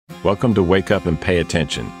Welcome to Wake Up and Pay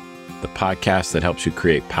Attention, the podcast that helps you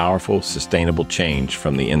create powerful, sustainable change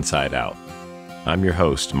from the inside out. I'm your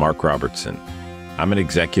host, Mark Robertson. I'm an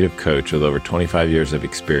executive coach with over 25 years of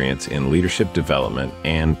experience in leadership development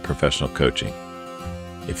and professional coaching.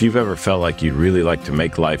 If you've ever felt like you'd really like to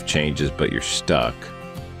make life changes, but you're stuck,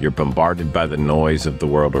 you're bombarded by the noise of the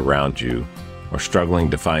world around you, or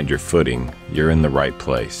struggling to find your footing, you're in the right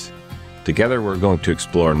place. Together, we're going to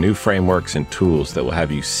explore new frameworks and tools that will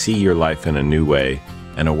have you see your life in a new way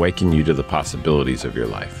and awaken you to the possibilities of your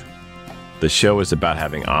life. The show is about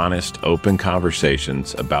having honest, open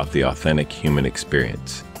conversations about the authentic human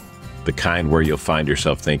experience. The kind where you'll find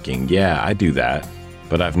yourself thinking, yeah, I do that,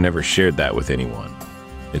 but I've never shared that with anyone.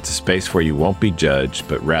 It's a space where you won't be judged,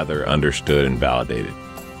 but rather understood and validated.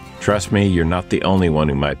 Trust me, you're not the only one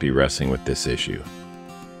who might be wrestling with this issue.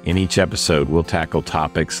 In each episode, we'll tackle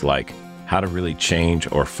topics like how to really change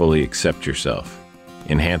or fully accept yourself,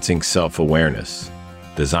 enhancing self-awareness,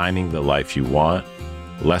 designing the life you want,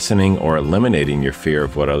 lessening or eliminating your fear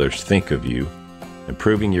of what others think of you,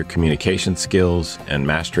 improving your communication skills, and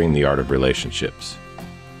mastering the art of relationships.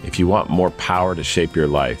 If you want more power to shape your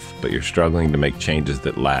life, but you're struggling to make changes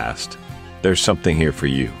that last, there's something here for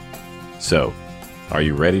you. So, are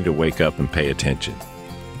you ready to wake up and pay attention?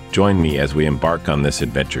 Join me as we embark on this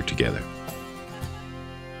adventure together.